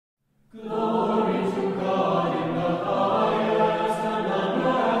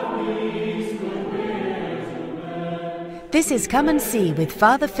This is Come and See with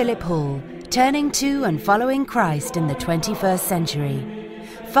Father Philip Hall, turning to and following Christ in the 21st century.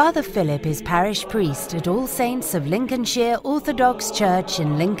 Father Philip is parish priest at All Saints of Lincolnshire Orthodox Church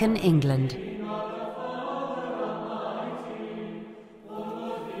in Lincoln, England.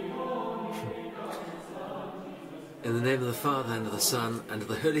 In the name of the Father, and of the Son, and of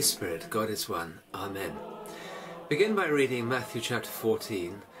the Holy Spirit, God is one. Amen. Begin by reading Matthew chapter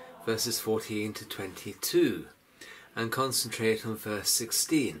 14, verses 14 to 22, and concentrate on verse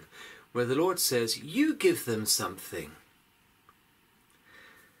 16, where the Lord says, "You give them something."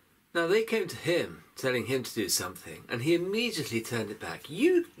 Now they came to him, telling him to do something, and he immediately turned it back.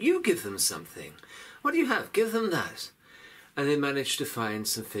 You give them something. What do you have? Give them that. And they managed to find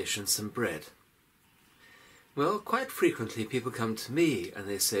some fish and some bread. Well, quite frequently people come to me and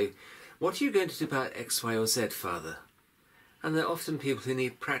they say, "What are you going to do about X, Y, or Z, Father?" And they're often people who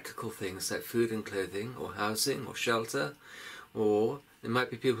need practical things like food and clothing, or housing, or shelter, or it might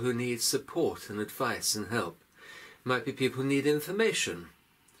be people who need support and advice and help. It might be people who need information,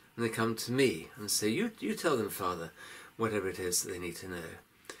 and they come to me and say, you tell them, Father, whatever it is that they need to know.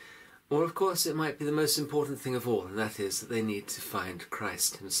 Or, of course, it might be the most important thing of all, and that is that they need to find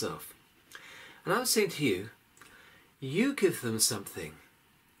Christ himself. And I'm saying to you, you give them something.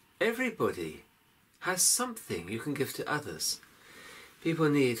 Everybody has something you can give to others. People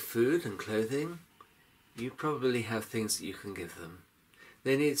need food and clothing. You probably have things that you can give them.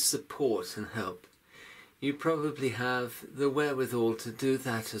 They need support and help. You probably have the wherewithal to do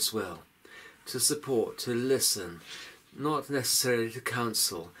that as well. To support, to listen, not necessarily to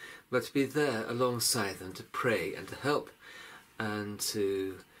counsel, but to be there alongside them, to pray and to help and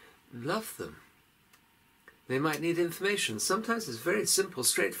to love them. They might need information. Sometimes it's very simple,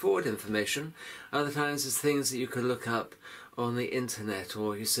 straightforward information. Other times it's things that you can look up on the internet,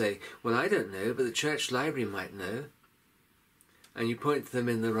 or you say, well, I don't know, but the church library might know. And you point them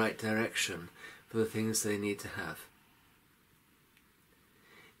in the right direction for the things they need to have.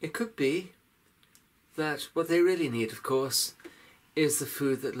 It could be that what they really need, of course, is the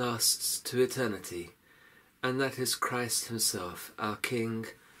food that lasts to eternity, and that is Christ himself, our King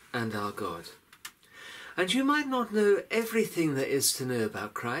and our God. And you might not know everything there is to know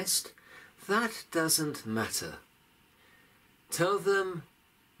about Christ. That doesn't matter. Tell them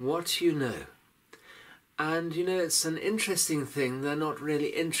what you know. And you know, it's an interesting thing, they're not really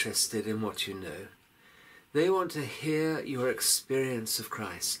interested in what you know. They want to hear your experience of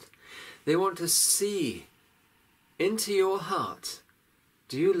Christ. They want to see into your heart.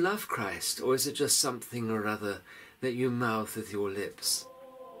 Do you love Christ, or is it just something or other that you mouth with your lips?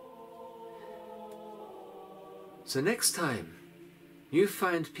 So next time you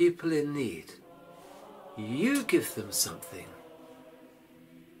find people in need, you give them something.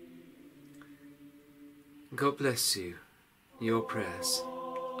 God bless you, your prayers.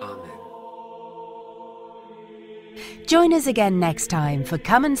 Amen. Join us again next time for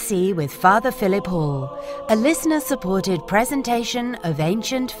Come and See with Father Philip Hall, a listener-supported presentation of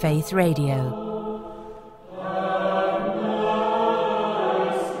Ancient Faith Radio.